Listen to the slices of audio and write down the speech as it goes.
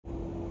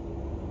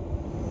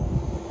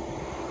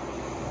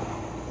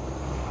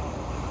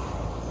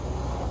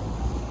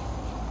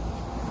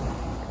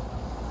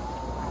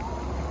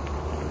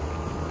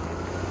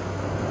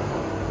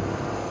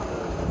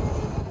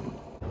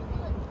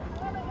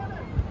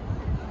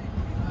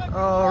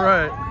All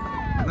right.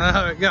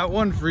 Now I got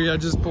one free. I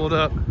just pulled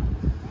up.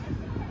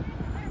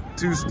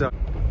 2 stuck.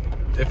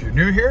 If you're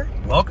new here,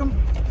 welcome.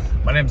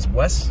 My name is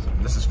Wes.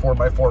 This is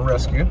 4x4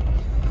 Rescue.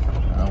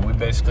 We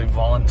basically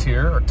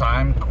volunteer our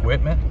time,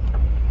 equipment,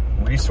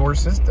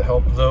 resources to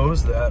help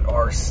those that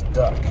are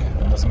stuck.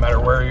 It doesn't matter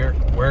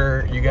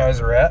where you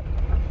guys are at.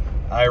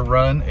 I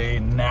run a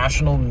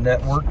national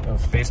network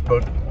of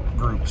Facebook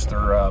groups.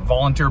 They're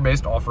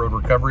volunteer-based off-road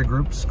recovery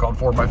groups called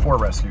 4x4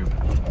 Rescue.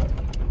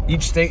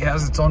 Each state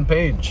has its own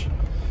page.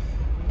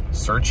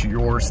 Search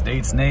your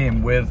state's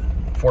name with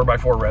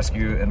 4x4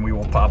 Rescue and we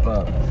will pop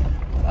up.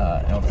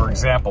 For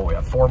example, we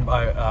have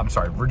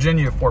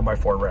Virginia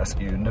 4x4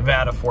 Rescue,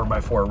 Nevada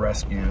 4x4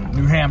 Rescue,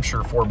 New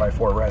Hampshire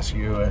 4x4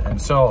 Rescue,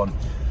 and so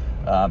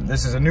on.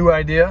 This is a new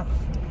idea,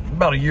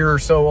 about a year or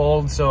so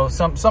old, so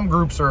some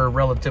groups are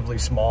relatively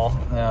small,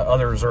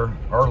 others are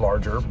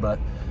larger, but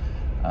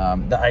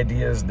the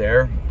idea is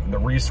there, the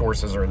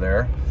resources are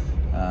there,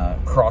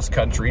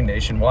 cross-country,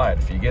 nationwide.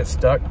 If you get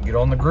stuck, get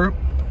on the group,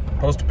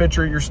 post a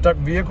picture of your stuck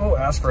vehicle,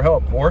 ask for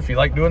help, or if you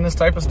like doing this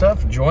type of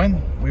stuff, join.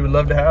 We would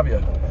love to have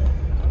you.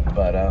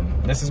 But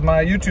this is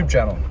my YouTube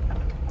channel.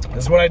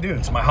 This is what I do.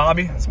 It's my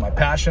hobby. It's my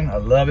passion. I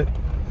love it.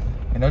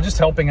 You know, just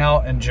helping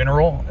out in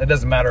general. It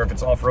doesn't matter if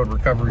it's off-road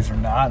recoveries or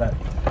not.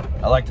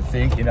 I like to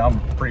think, you know, I'm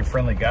a pretty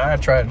friendly guy. I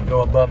try to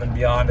go above and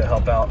beyond to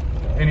help out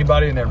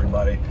anybody and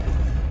everybody.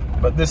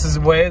 But this is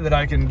a way that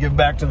I can give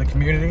back to the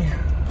community.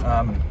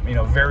 You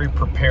know, very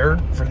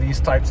prepared for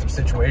these types of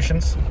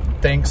situations.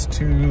 Thanks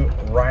to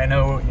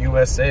Rhino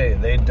USA.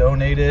 They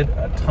donated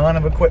a ton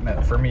of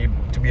equipment for me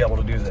to be able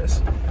to do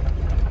this.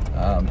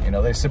 You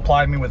know, they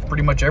supplied me with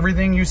pretty much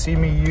everything you see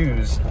me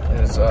use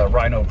is a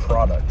Rhino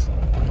product.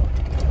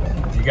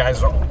 If you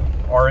guys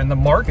are in the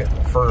market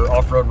for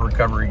off-road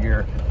recovery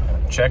gear,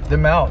 check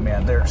them out,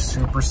 man. They're a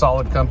super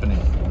solid company.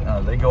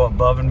 They go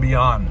above and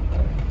beyond.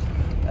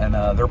 And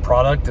their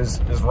product is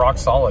rock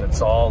solid.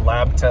 It's all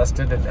lab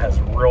tested. It has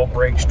real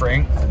brake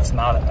strength. It's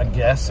not a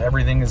guess.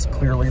 Everything is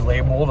clearly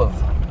labeled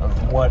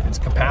of what its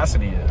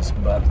capacity is.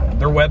 But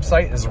their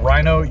website is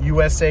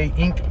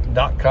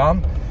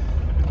rhinousainc.com.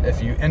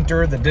 If you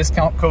enter the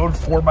discount code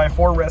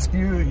 4x4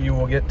 Rescue, you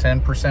will get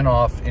 10%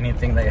 off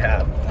anything they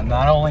have. And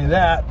not only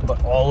that,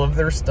 but all of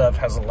their stuff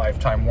has a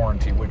lifetime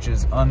warranty, which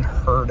is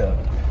unheard of.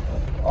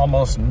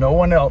 Almost no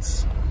one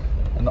else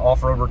in the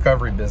off-road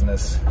recovery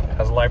business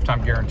has a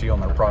lifetime guarantee on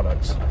their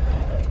products.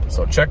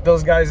 So check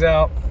those guys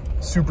out.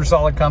 Super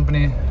solid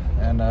company,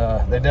 and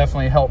they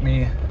definitely help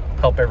me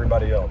help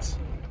everybody else.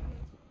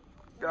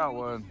 Got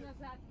one.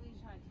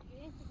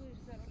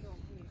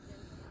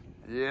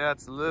 Yeah,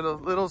 it's a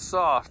little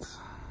soft.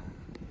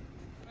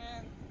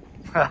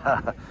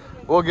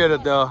 We'll get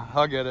it though.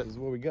 I'll get it. This is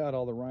what we got,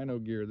 all the Rhino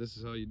gear. This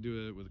is how you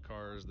do it with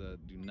cars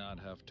that do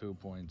not have tow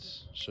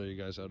points. Show you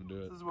guys how to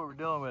do it. This is what we're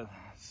dealing with.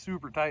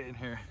 Super tight in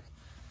here.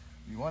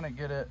 You want to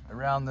get it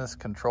around this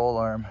control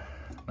arm.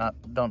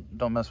 Don't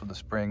mess with the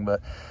spring, but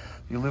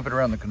you loop it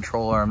around the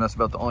control arm. That's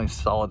about the only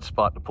solid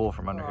spot to pull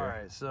from under here. All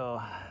right,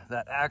 so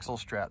that axle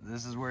strap,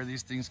 this is where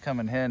these things come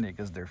in handy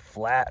because they're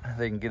flat.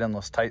 They can get in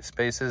those tight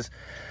spaces.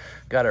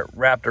 Got it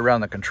wrapped around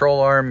the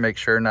control arm. Make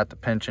sure not to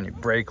pinch any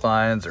brake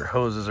lines or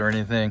hoses or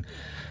anything.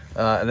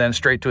 And then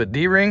straight to a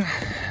D-ring.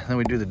 Then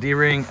we do the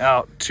D-ring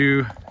out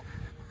to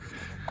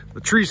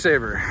the tree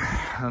saver.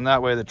 And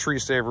that way the tree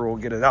saver will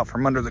get it out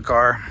from under the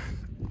car.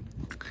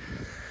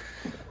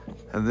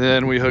 And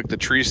then we hook the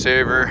tree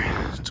saver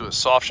to a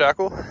soft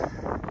shackle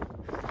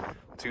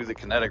to the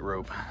kinetic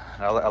rope.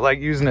 I like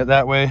using it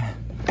that way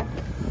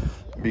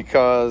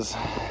because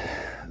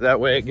that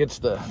way it gets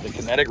the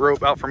kinetic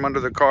rope out from under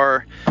the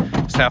car.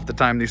 Just half the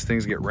time these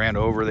things get ran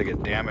over, they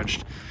get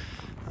damaged.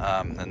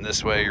 And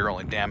this way you're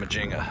only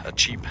damaging a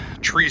cheap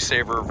tree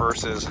saver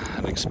versus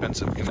an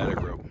expensive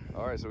kinetic rope.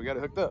 All right, so we got it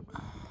hooked up.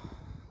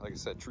 Like I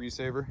said, tree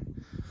saver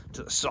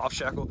to a soft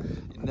shackle.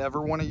 You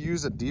never want to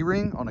use a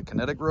D-ring on a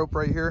kinetic rope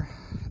right here.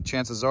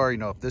 Chances are, you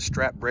know, if this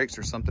strap breaks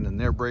or something in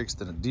there breaks,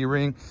 then a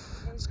D-ring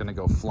is going to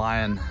go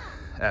flying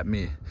at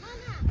me.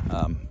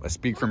 I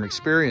speak from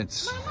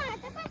experience.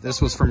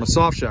 This was from a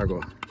soft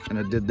shackle and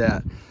it did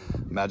that.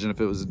 Imagine if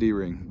it was a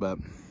D-ring. But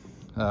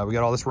we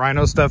got all this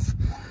Rhino stuff.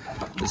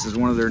 This is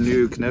one of their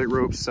new kinetic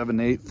ropes,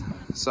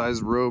 7/8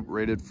 size rope,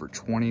 rated for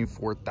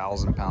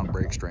 24,000 pound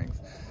brake strength.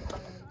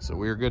 So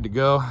we are good to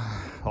go.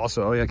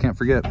 Also, oh yeah, I can't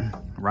forget,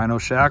 Rhino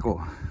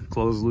shackle,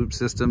 closed loop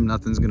system.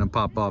 Nothing's gonna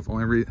pop off.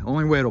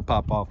 Only way it'll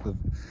pop off if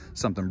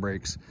something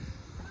breaks,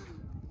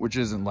 which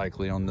isn't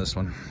likely on this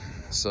one.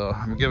 So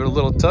I'm gonna give it a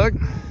little tug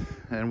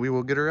and we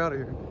will get her out of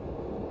here.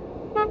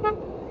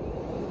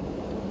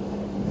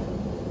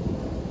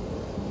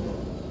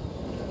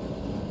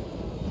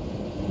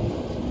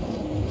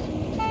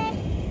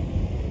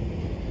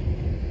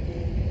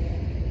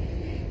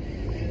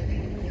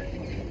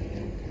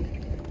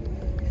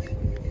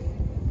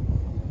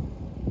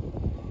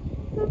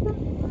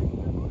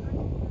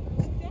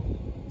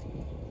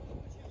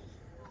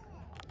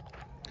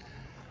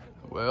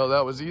 Well,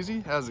 that was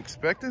easy as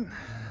expected.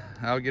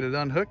 I'll get it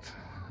unhooked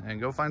and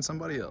go find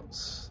somebody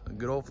else. A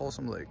good old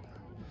Folsom Lake.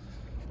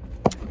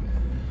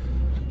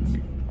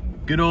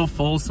 Good old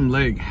Folsom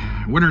Lake.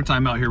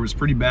 Wintertime out here was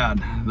pretty bad.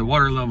 The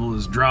water level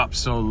has dropped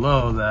so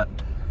low that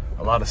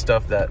a lot of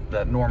stuff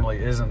that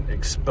normally isn't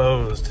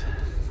exposed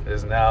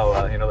is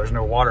now, you know, there's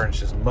no water and it's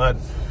just mud.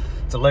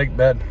 It's a lake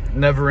bed,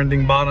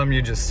 never-ending bottom.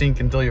 You just sink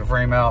until you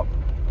frame out.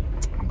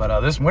 But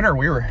this winter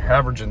we were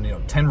averaging, you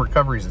know, 10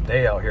 recoveries a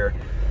day out here.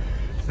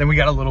 Then we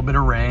got a little bit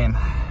of rain.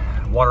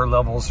 Water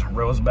levels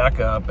rose back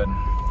up and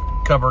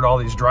covered all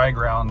these dry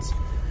grounds.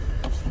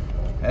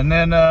 And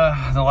then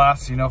the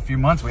last, you know, few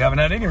months we haven't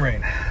had any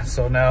rain.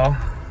 So now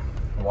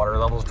water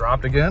levels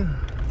dropped again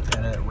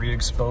and it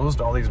re-exposed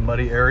all these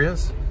muddy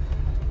areas.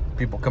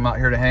 People come out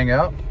here to hang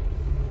out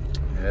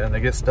and they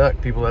get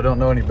stuck. People that don't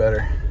know any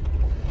better.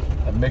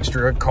 A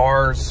mixture of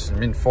cars, I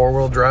mean,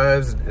 4-wheel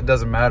drives, it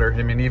doesn't matter.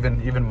 I mean,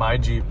 even my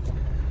Jeep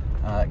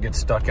gets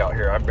stuck out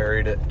here. I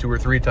buried it 2 or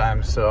 3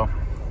 times. So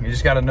you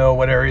just got to know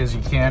what areas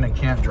you can and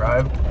can't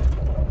drive,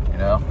 you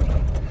know.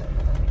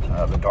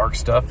 The dark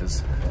stuff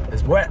is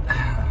wet.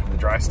 The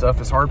dry stuff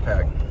is hard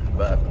packed,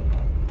 but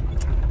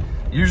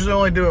usually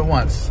only do it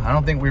once. I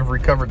don't think we've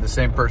recovered the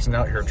same person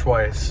out here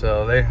twice.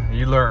 So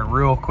you learn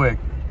real quick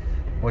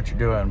what you're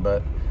doing,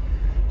 but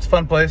it's a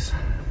fun place.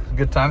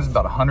 Good times. It's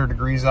about 100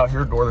 degrees out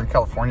here, Northern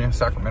California,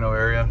 Sacramento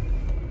area.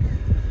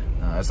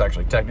 It's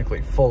actually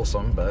technically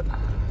Folsom, but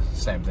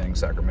same thing,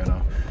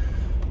 Sacramento.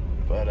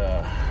 But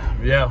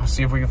yeah, we'll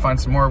see if we can find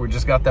some more. We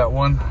just got that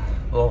one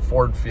little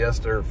Ford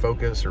Fiesta or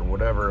Focus or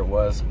whatever it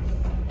was.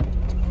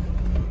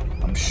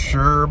 I'm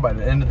sure by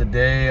the end of the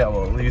day I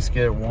will at least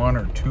get 1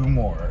 or 2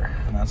 more,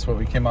 and that's what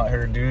we came out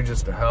here to do,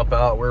 just to help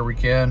out where we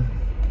can.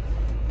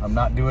 I'm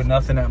not doing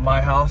nothing at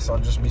my house. I'll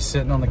just be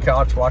sitting on the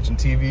couch watching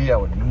TV. I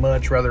would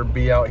much rather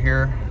be out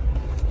here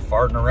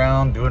farting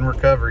around, doing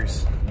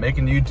recoveries,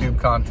 making YouTube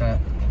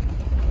content.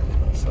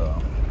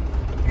 So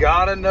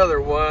got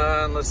another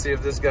one. Let's see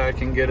if this guy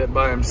can get it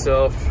by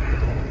himself.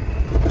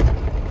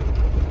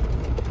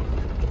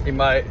 He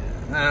might.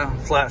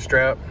 Flat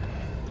strap.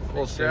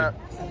 We'll see. So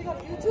you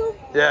got YouTube?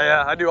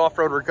 Yeah, I do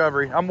off-road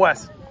recovery. I'm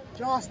Wes.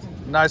 Justin.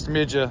 Nice to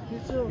meet you.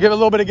 You too. Give it a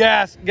little bit of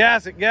gas.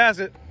 Gas it.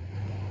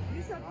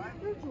 You said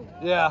YouTube.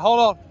 Yeah, hold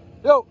on.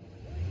 Yo.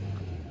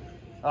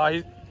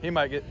 Oh, he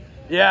might get.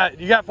 Yeah,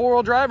 you got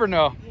 4-wheel drive or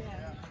no?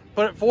 Yeah.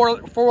 Put it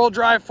 4-wheel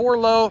drive, 4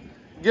 low.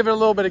 Give it a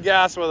little bit of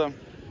gas with him.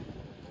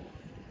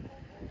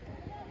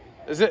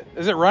 Is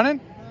it running?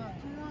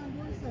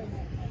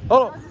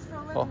 Hold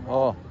on.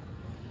 Oh.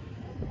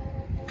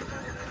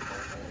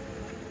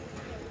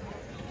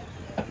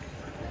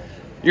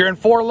 You're in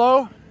 4 low?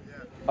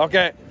 Yeah.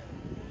 Okay.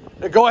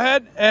 Go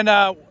ahead, and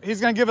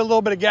he's going to give it a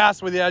little bit of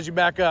gas with you as you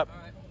back up. All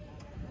right.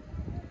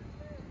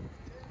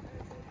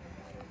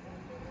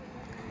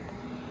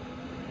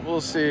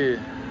 We'll see.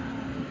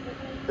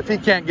 If he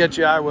can't get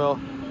you, I will.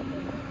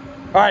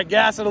 All right,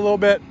 gas it a little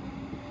bit.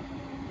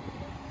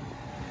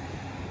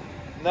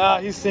 No,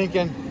 he's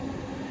sinking.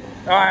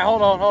 All right,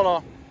 hold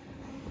on.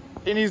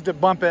 He needs to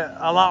bump it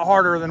a lot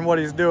harder than what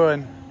he's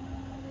doing.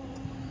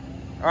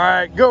 All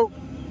right, go.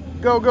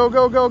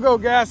 Go,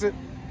 gas it.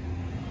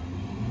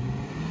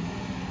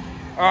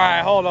 All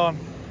right, hold on.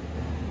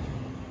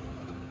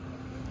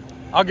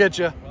 I'll get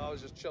you. Well, I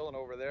was just chilling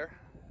over there,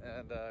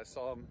 and I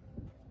saw him,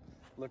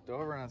 looked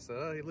over, and I said,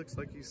 oh, he looks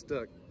like he's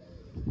stuck.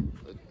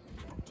 The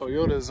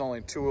Toyota is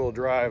only 2-wheel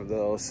drive,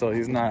 though, so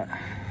he's not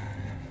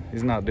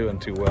doing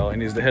too well. He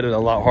needs to hit it a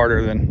lot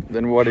harder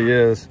than what he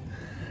is.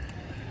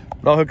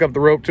 But I'll hook up the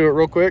rope to it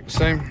real quick,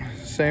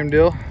 same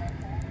deal,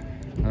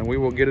 and we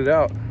will get it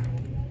out.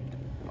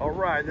 All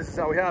right, this is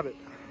how we have it.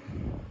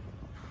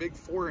 Big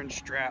 4-inch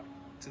strap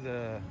to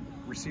the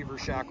receiver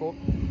shackle,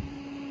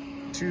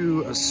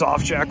 to a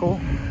soft shackle,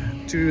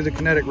 to the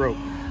kinetic rope.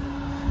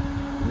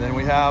 And then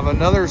we have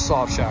another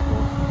soft shackle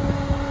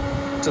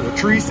to the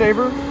tree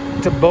saver,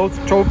 to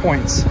both toe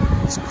points.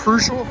 It's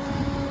crucial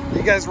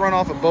you guys run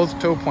off of both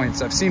toe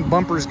points. I've seen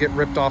bumpers get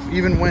ripped off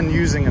even when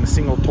using a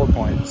single toe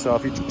point. So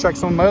if you check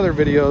some of my other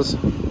videos,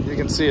 you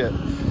can see it.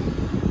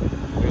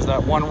 There's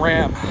that one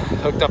ram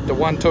hooked up to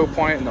one toe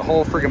point and the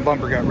whole freaking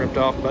bumper got ripped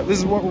off. But this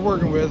is what we're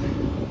working with.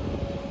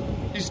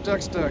 He's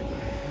stuck.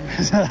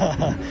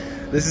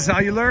 This is how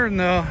you learn,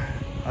 though.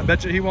 I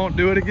bet you he won't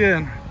do it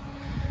again.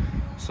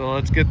 So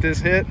let's get this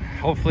hit.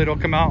 Hopefully it'll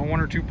come out in 1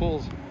 or 2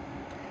 pulls.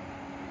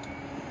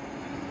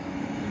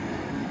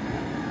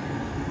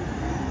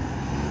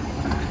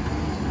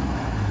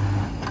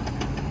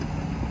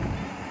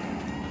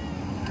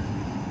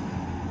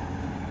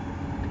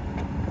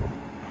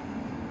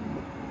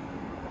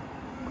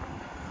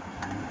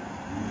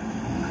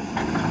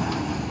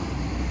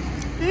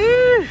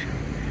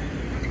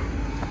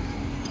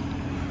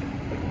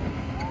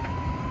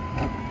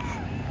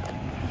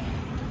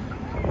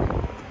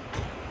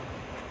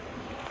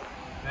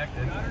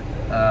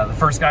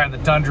 The first guy in the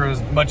Tundra,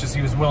 as much as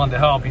he was willing to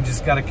help, you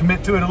just got to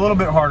commit to it a little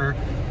bit harder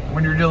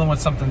when you're dealing with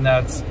something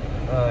that's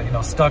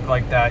stuck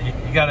like that. You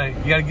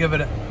gotta give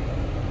it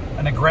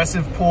an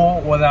aggressive pull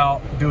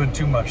without doing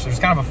too much. There's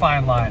kind of a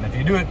fine line. If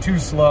you do it too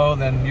slow,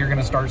 then you're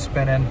gonna start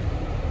spinning.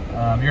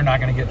 You're not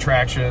gonna get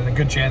traction, and a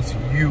good chance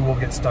you will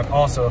get stuck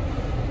also.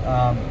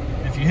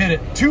 If you hit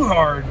it too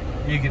hard,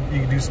 you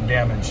can do some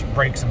damage,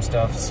 break some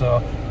stuff. So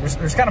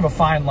there's kind of a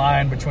fine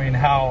line between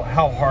how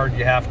hard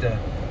you have to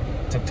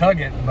tug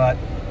it, but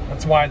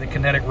that's why the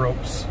kinetic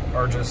ropes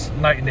are just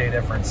night and day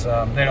difference.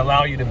 They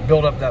allow you to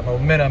build up that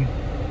momentum,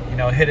 you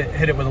know, hit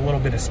it with a little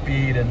bit of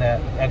speed, and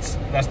that's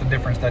the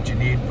difference that you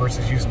need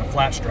versus using a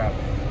flat strap.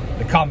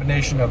 The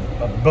combination of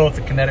both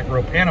the kinetic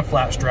rope and a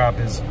flat strap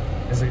is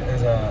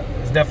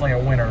definitely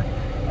a winner.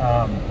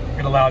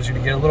 It allows you to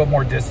get a little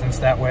more distance.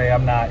 That way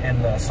I'm not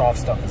in the soft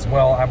stuff as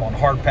well. I'm on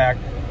hard pack,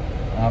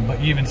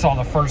 but you even saw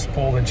the first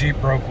pull, the Jeep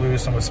broke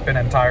loose and was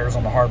spinning tires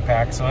on the hard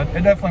pack, so it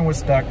definitely was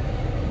stuck,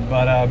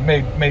 but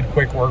made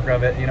quick work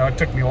of it. You know, it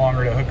took me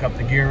longer to hook up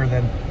the gear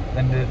than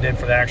it did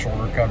for the actual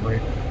recovery,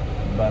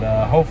 but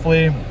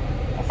hopefully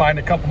I'll find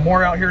a couple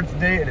more out here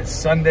today. It is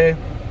Sunday.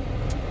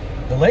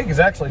 The lake is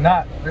actually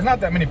there's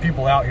not that many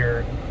people out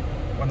here.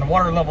 When the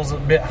water level's a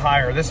bit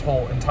higher, this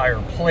whole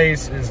entire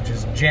place is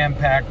just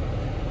jam-packed,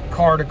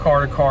 car to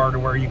car to car, to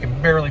where you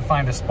can barely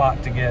find a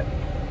spot to get,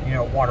 you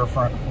know,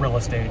 waterfront real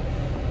estate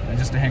and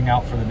just to hang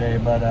out for the day.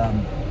 But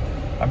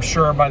I'm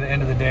sure by the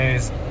end of the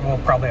days, we'll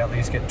probably at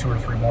least get 2 or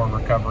 3 more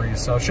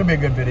recoveries. So it should be a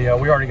good video.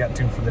 We already got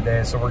 2 for the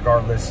day, so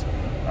regardless,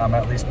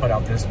 at least put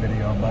out this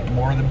video. But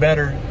more the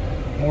better.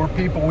 More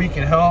people we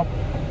can help,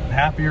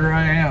 happier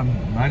I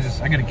am. I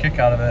get a kick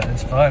out of it.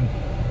 It's fun.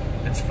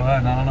 It's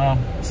fun. I don't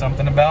know,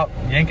 something about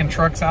yanking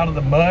trucks out of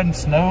the mud and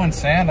snow and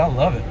sand. I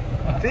love it.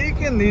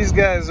 Thinking these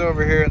guys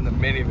over here in the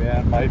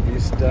minivan might be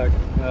stuck.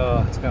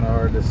 Oh, it's kind of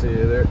hard to see.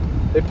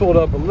 They pulled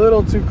up a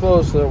little too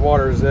close to the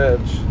water's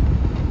edge.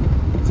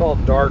 It's all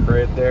dark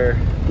right there.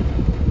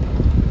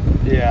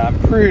 Yeah, I'm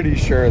pretty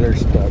sure they're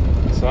stuck.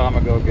 So I'm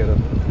gonna go get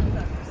them.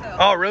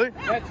 Oh, really?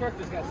 That truck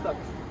just got stuck.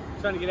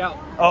 Trying to get out.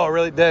 Oh,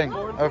 really? Dang.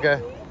 Okay.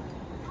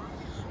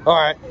 All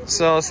right.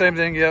 So same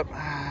thing. Yep.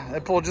 They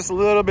pulled just a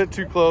little bit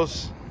too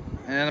close.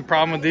 And the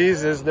problem with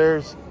these is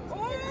there's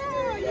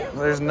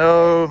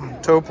no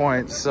tow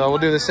points. So we'll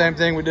do the same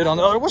thing we did on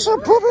the other. What's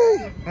up,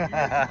 Poopy?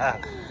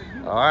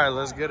 All right,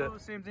 let's get it.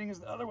 Same thing as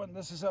the other one.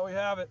 This is how we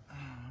have it.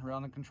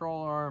 Around the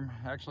control arm.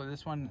 Actually,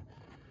 this one,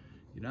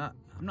 I'm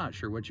not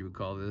sure what you would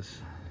call this.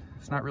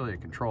 It's not really a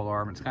control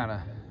arm. It's kind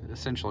of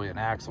essentially an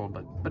axle,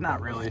 but not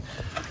really.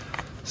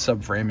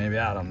 Subframe, maybe,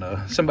 I don't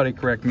know. Somebody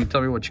correct me,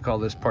 tell me what you call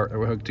this part that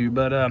we're hooked to.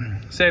 But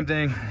same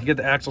thing, you get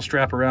the axle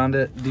strap around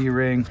it,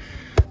 D-ring,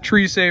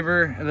 tree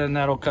saver, and then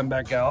that'll come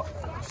back out.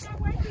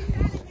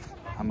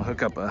 I'm gonna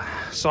hook up a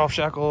soft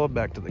shackle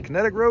back to the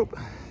kinetic rope,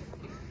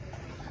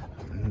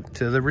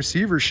 to the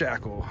receiver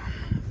shackle.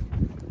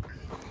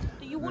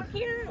 Do you work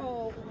here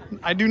or?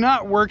 I do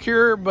not work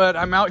here, but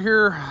I'm out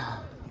here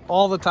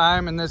all the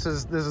time, and this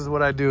is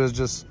what I do, is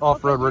just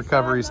off-road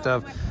recovery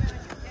stuff.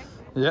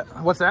 Yeah,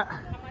 what's that?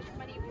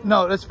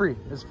 No, it's free.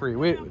 It's free.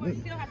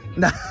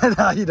 No,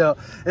 you don't.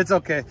 It's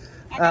okay.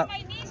 I got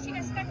my niece. She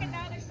got stuck in the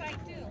other side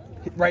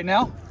too. Right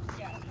now?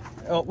 Yeah.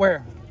 Oh,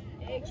 where?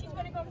 She's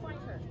gonna go find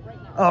her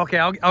right now. Oh, okay,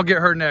 I'll get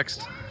her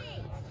next.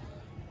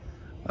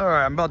 All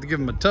right, I'm about to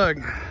give him a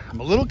tug. I'm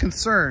a little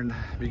concerned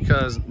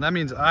because that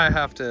means I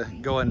have to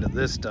go into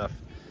this stuff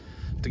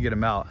to get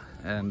him out,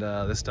 and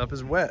this stuff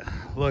is wet.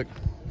 Look,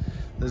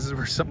 this is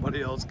where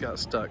somebody else got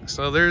stuck.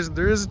 So there is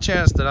a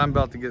chance that I'm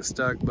about to get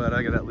stuck, but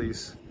I could at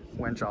least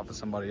winch off of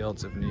somebody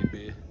else if need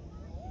be.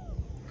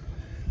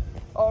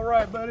 All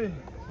right, buddy.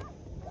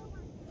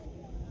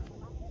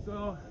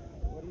 So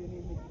what do you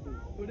need me to do?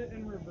 Put it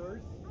in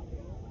reverse,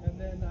 and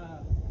then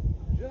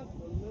just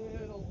a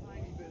little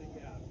tiny bit of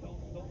gas.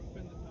 Don't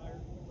spin the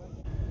tires.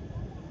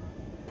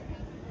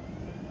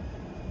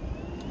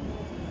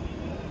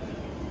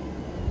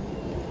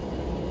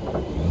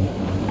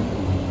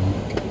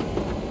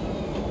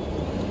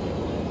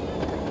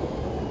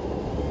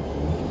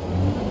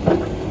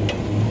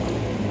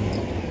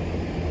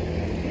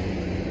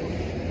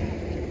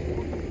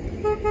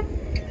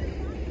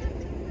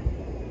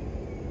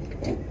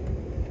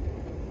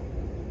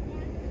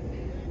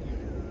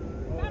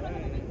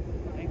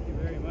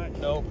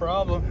 No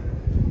problem.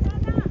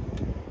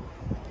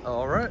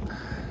 All right,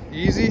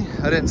 easy.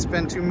 I didn't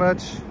spend too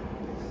much.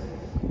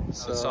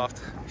 So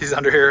soft. He's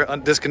under here,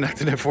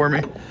 disconnected it for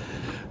me.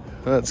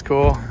 That's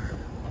cool.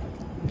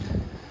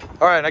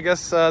 All right, I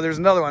guess there's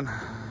another one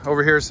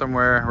over here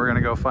somewhere. We're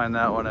gonna go find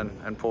that one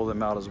and pull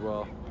them out as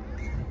well.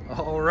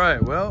 All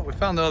right, well, we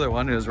found the other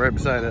one. It was right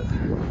beside it.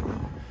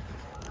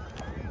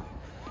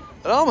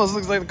 It almost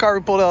looks like the car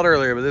we pulled out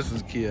earlier, but this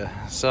was Kia.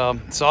 So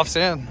soft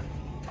sand.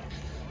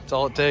 That's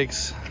all it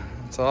takes.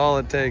 That's all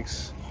it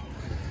takes.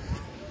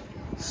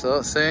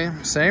 So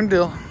same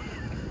deal.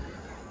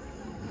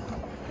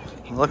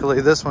 Luckily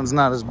this one's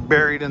not as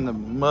buried in the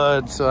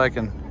mud, so I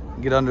can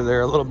get under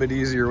there a little bit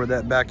easier with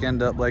that back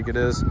end up like it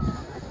is.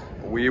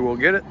 We will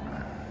get it.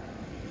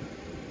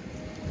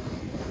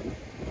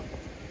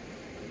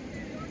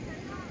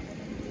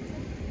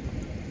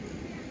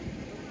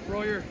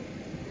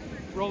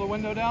 Roll the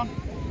window down.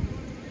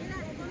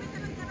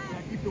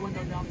 Yeah, keep the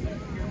window down so you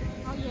can hear me.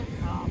 Oh yeah.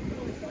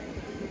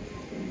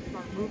 When you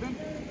start moving,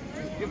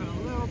 just give it a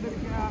little bit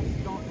of gas.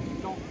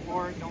 Don't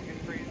floor it. Don't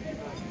get crazy,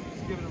 but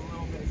just give it a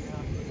little bit of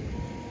gas.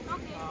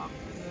 Okay.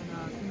 And then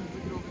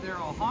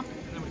I'll honk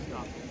and then we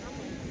stop.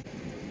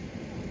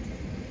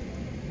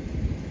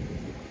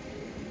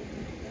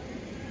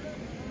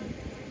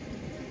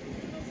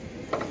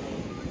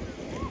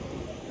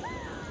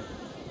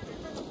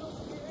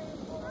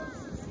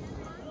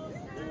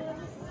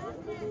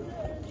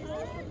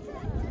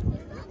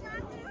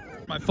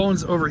 My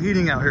phone's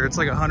overheating out here. It's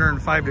like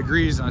 105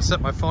 degrees and I set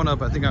my phone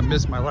up. I think I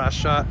missed my last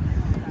shot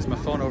because my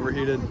phone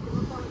overheated.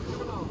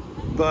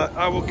 But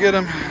I will get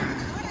him.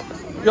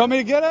 You want me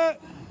to get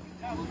it?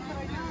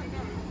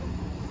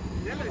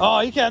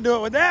 Oh, you can't do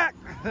it with that.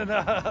 No, we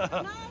didn't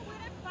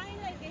find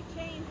it. They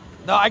changed.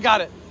 No, I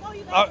got it. Oh,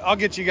 you got I'll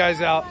get you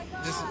guys out.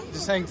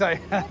 Just hang tight.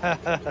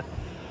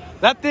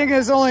 That thing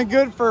is only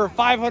good for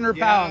 500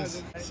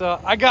 pounds. So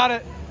I got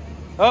it.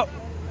 Oh. All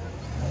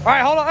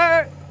right, hold on.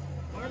 Hey.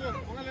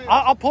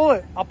 I'll pull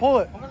it. I'll pull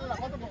it.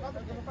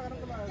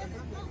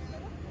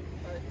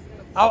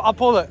 I'll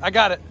pull it. I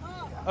got it.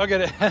 I'll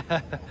get it.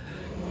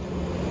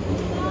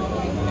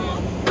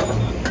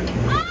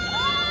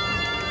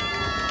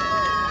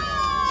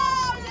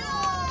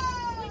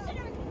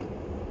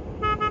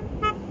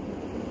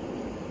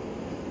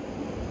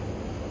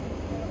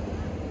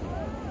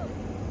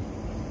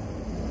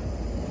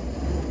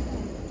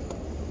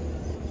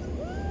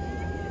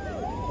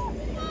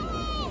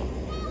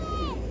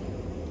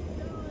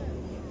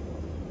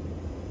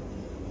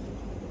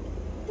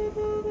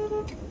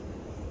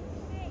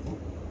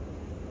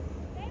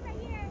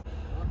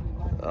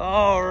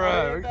 All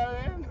right,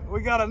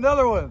 we got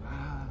another one.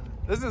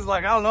 This is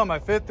like, I don't know, my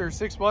 5th or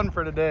 6th one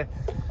for today.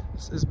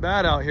 It's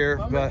bad out here,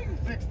 but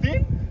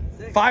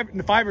 16?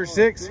 five or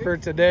six for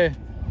today.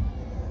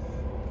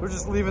 We're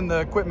just leaving the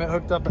equipment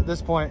hooked up at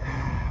this point.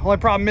 Only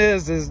problem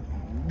is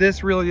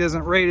this really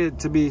isn't rated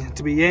to be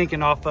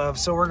yanking off of,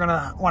 so we're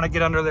gonna want to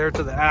get under there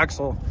to the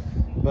axle,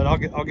 but I'll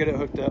get it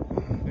hooked up.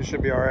 It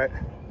should be all right.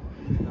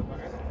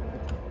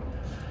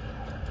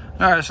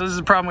 All right, so this is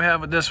the problem we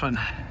have with this one.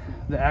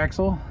 The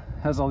axle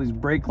has all these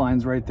brake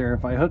lines right there.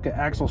 If I hook an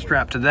axle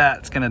strap to that,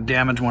 it's gonna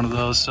damage one of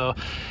those. So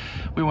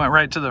we went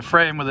right to the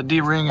frame with a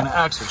D-ring and an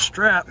axle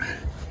strap.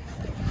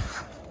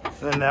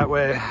 Then that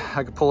way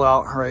I could pull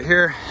out right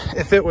here.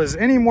 If it was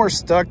any more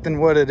stuck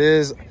than what it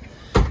is,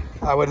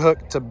 I would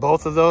hook to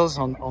both of those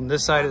on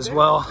this side as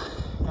well,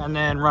 and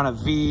then run a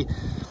V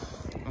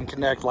and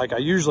connect like I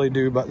usually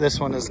do, but this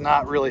one is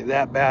not really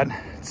that bad.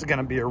 It's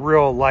gonna be a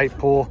real light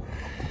pull.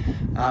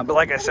 But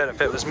like I said,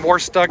 if it was more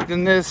stuck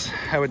than this,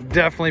 I would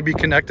definitely be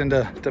connecting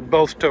to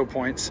both toe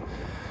points.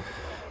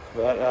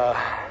 But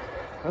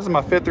this is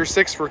my 5th or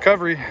 6th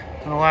recovery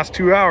in the last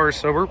 2 hours,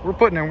 so we're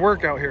putting in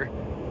work out here.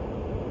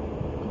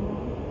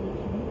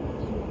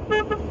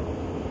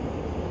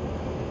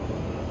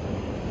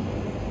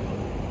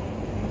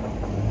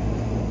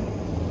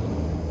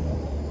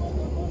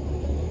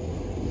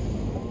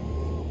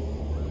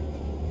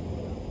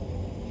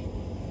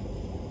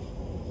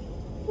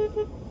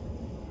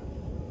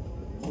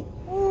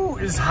 Ooh,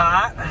 it's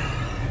hot.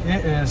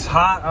 It is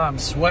hot. I'm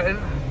sweating,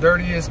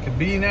 dirty as could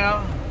be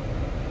now.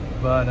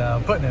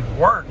 But putting in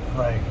work,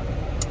 like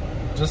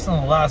just in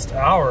the last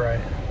hour,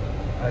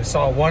 I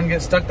saw one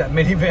get stuck, that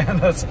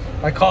minivan.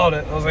 I called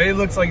it. I was like, it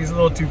looks like he's a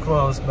little too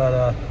close,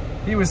 but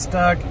he was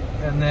stuck.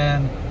 And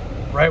then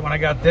right when I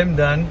got them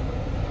done,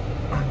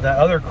 that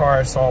other car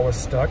I saw was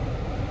stuck.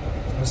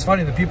 It was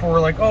funny, the people were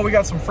like, oh, we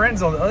got some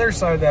friends on the other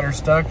side that are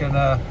stuck, and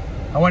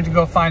I went to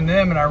go find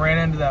them, and I ran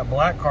into that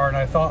black car, and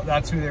I thought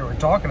that's who they were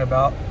talking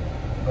about,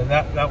 but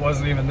that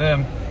wasn't even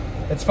them.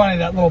 It's funny,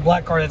 that little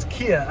black car, that's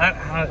Kia.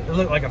 It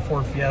looked like a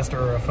Ford Fiesta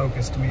or a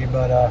Focus to me,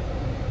 but I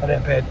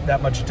didn't pay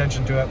that much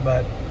attention to it.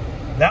 But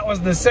that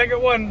was the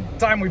second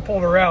time we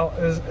pulled her out.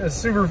 It's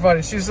super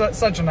funny. She's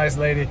such a nice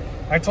lady.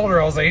 I told her,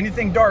 I was like,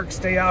 anything dark,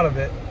 stay out of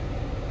it.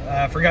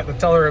 I forgot to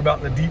tell her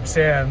about the deep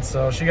sand,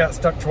 so she got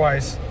stuck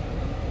twice.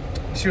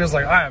 She was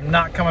like, I am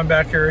not coming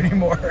back here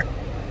anymore.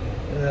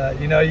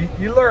 You know,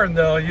 you learn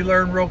though. You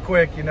learn real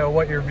quick, you know,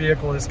 what your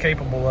vehicle is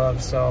capable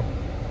of. So,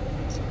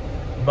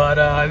 but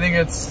I think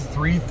it's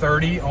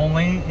 3:30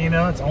 only. You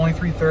know, it's only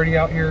 3:30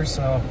 out here,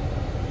 so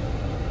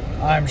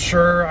I'm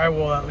sure I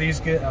will at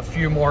least get a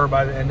few more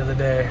by the end of the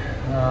day.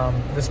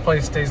 This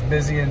place stays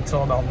busy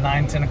until about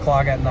 9-10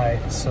 o'clock at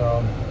night.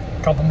 So,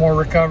 a couple more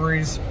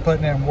recoveries,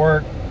 putting in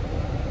work.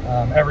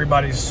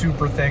 Everybody's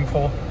super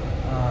thankful.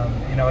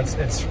 You know,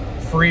 it's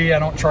free. I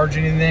don't charge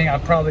anything. I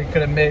probably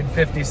could have made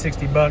 50,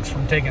 60 bucks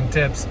from taking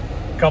tips.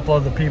 A couple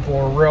of the people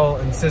were real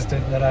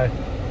insistent that I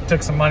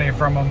took some money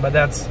from them, but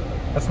that's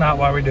not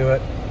why we do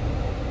it.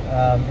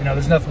 You know,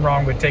 there's nothing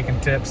wrong with taking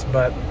tips,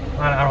 but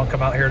I don't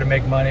come out here to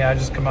make money. I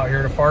just come out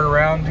here to fart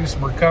around, do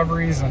some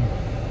recoveries, and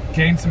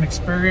gain some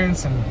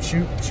experience and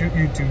shoot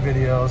YouTube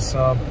videos.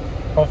 So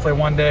hopefully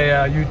one day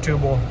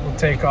YouTube will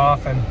take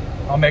off and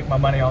I'll make my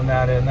money on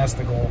that, and that's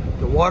the goal.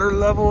 The water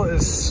level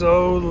is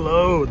so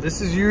low.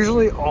 This is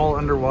usually all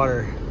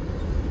underwater.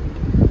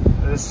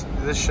 This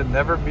should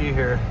never be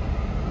here.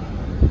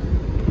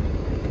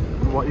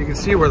 What you can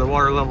see where the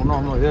water level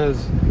normally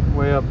is,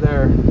 way up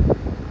there.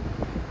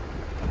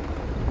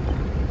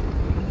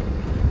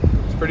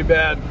 It's pretty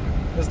bad.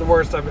 It's the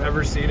worst I've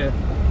ever seen it.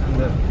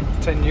 And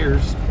 10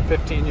 years,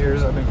 15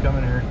 years I've been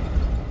coming here.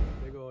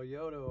 Big old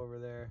Yoda over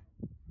there.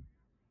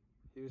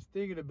 He was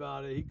thinking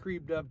about it. He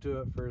creeped up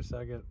to it for a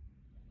second.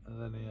 And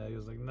then he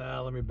was like,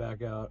 nah, let me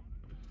back out.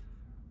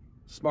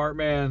 Smart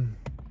man.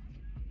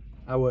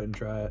 I wouldn't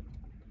try it.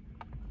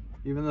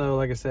 Even though,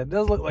 like I said, it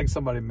does look like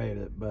somebody made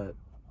it, but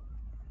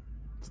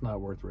it's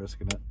not worth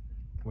risking it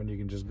when you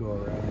can just go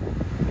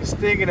around. He's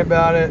thinking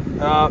about it.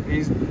 Oh,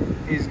 he's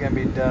gonna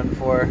be done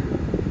for.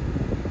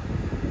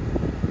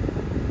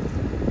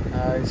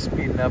 He's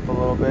speeding up a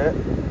little bit.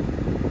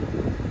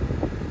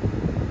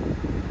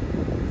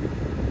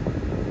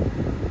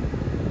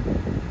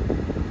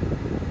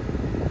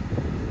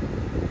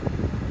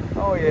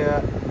 Oh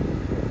yeah.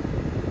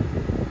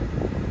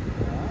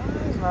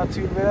 It's not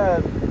too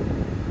bad.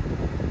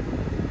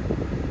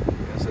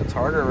 Guess it's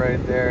harder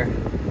right there.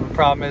 The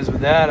problem is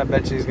with that, I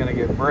bet you he's gonna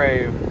get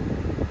brave.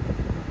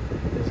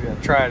 He's gonna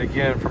try it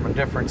again from a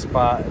different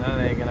spot, and then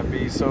it ain't gonna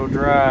be so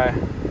dry.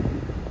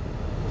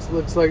 This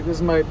looks like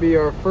this might be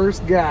our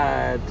first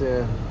guy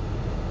to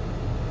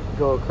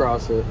go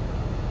across it.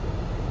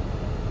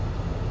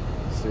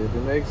 Let's see if he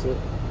makes it.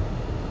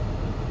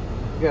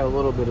 He's got a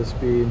little bit of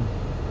speed.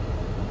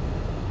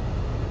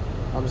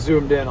 I'm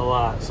zoomed in a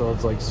lot, so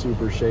it's like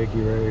super shaky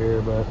right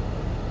here, but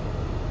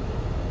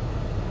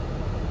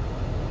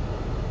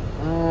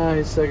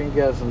he's second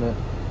guessing it.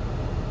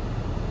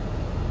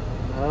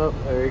 Oh,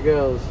 there he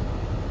goes.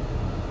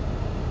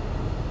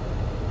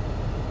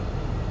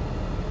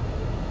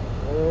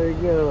 There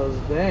he goes.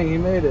 Dang, he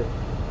made it.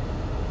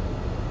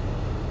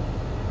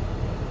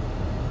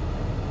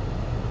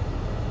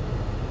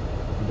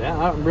 Damn,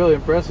 I'm really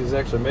impressed he's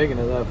actually making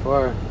it that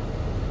far.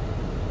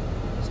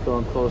 It's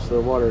going close to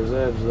the water's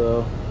edge,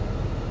 though.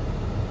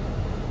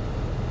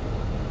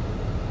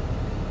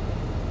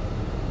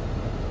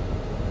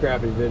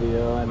 Crappy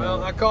video, I know.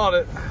 Well, I caught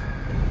it.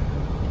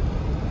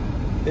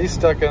 He's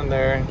stuck in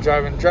there,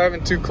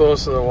 driving too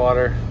close to the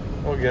water.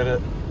 We'll get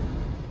it.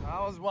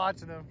 I was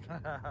watching him.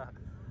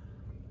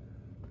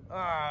 All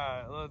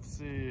right, let's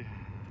see.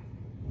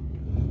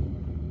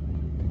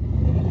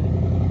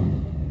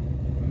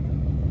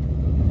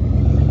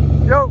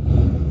 Yo.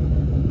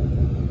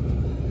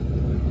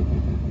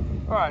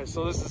 All right,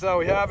 so this is how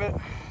we have it.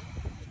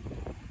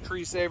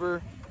 Tree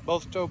saver,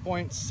 both toe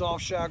points,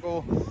 soft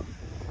shackle.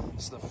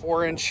 It's the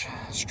 4-inch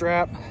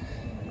strap,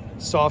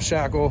 soft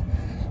shackle,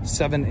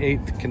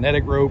 7/8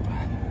 kinetic rope,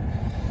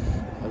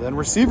 and then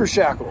receiver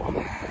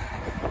shackle.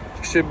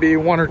 Should be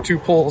 1 or 2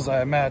 pulls,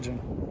 I imagine.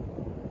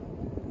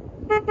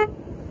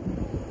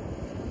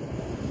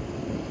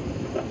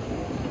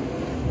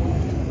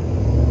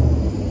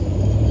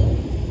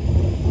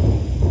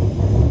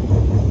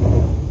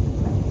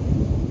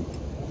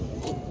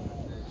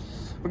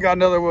 We got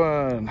another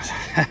one.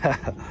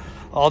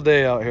 All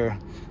day out here.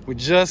 We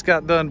just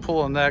got done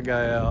pulling that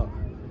guy out.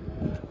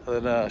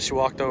 And she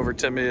walked over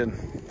to me and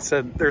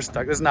said, they're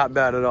stuck. This is not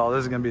bad at all.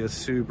 This is gonna be a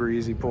super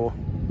easy pull.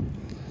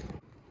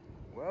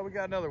 Well, we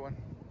got another one.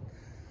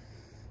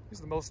 He's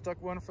the most stuck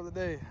one for the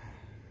day.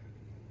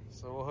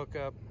 So we'll hook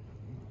up,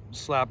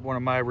 slap one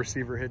of my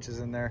receiver hitches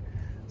in there.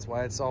 That's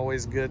why it's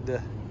always good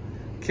to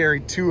carry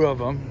 2 of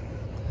them,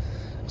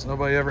 because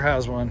nobody ever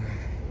has one.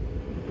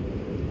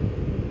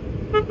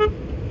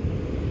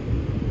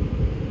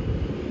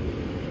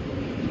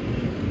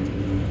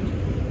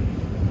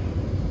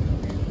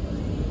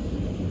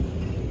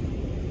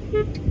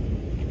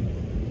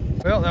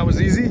 Well, that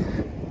was easy.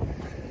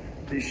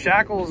 These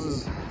shackles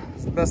is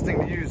the best thing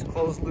to use,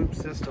 closed loop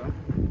system.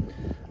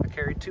 I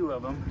carry 2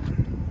 of them.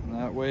 And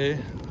that way,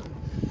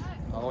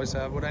 I always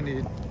have what I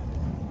need.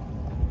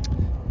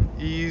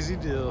 Easy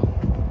deal.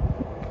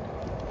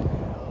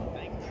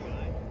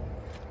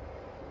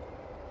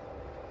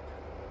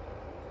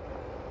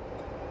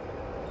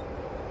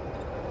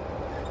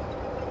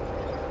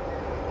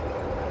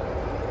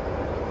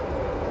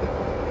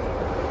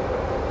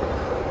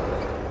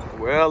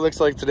 Well, it looks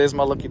like today's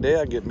my lucky day.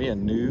 I get me a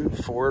new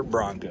Ford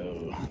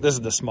Bronco. This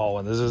is the small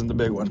one. This isn't the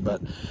big one,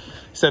 but he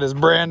said it's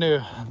brand new.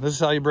 This is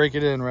how you break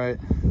it in, right?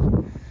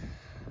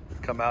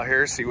 Come out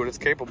here, see what it's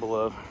capable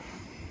of.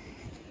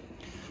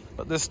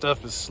 But this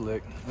stuff is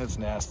slick. It's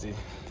nasty.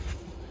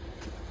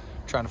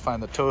 Trying to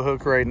find the tow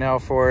hook right now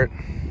for it,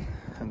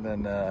 and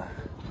then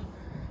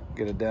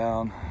get it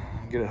down,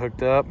 get it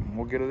hooked up, and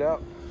we'll get it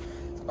out.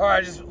 All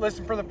right, just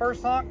listen for the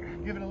first honk.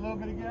 Give it a little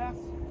bit of gas.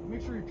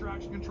 Make sure your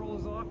traction control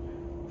is off.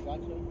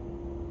 Gotcha.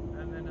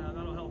 And then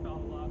that'll help out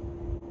a lot.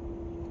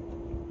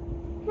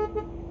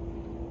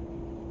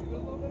 Give it a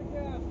little bit of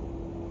gas.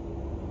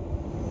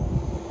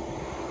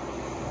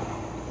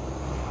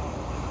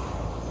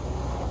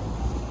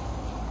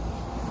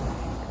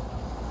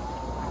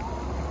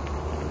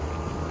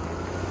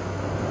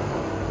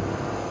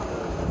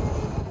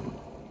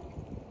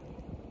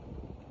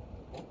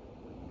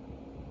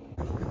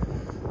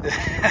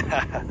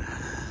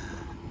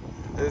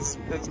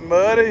 It's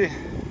muddy.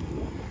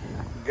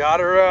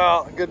 Got her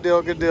out. Good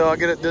deal, good deal. I'll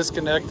get it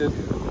disconnected.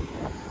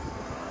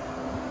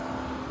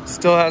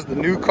 Still has the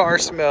new car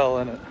smell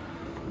in it.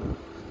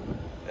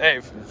 Hey,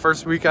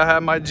 first week I had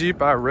my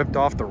Jeep, I ripped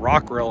off the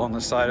rock rail on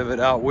the side of it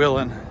out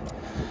wheeling.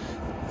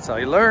 That's how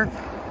you learn.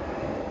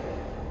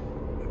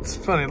 It's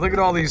funny, look at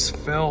all these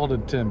failed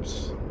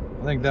attempts.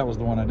 I think that was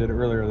the one I did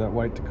earlier, that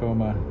white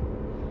Tacoma.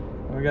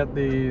 We got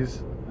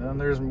these,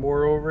 and there's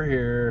more over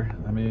here.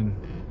 I mean,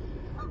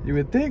 you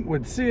would think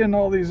with seeing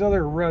all these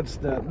other ruts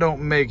that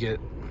don't make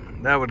it,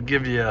 that would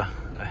give you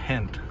a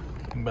hint,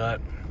 but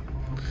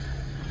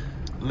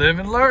live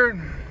and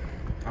learn.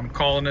 I'm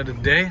calling it a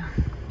day.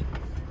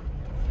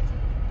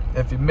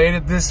 If you made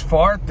it this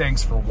far,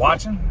 thanks for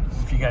watching.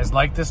 If you guys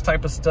like this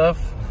type of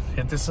stuff,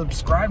 hit the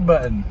subscribe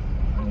button.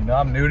 You know,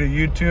 I'm new to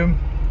YouTube.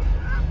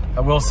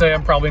 I will say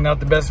I'm probably not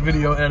the best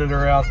video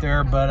editor out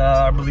there, but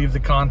I believe the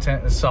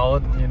content is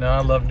solid. You know,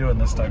 I love doing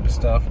this type of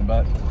stuff,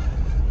 but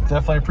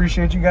definitely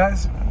appreciate you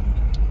guys.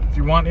 If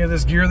you want any of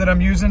this gear that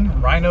I'm using,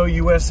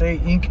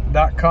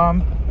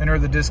 rhinousainc.com. Enter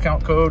the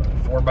discount code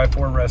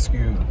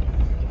 4x4Rescue.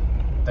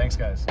 Thanks,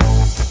 guys.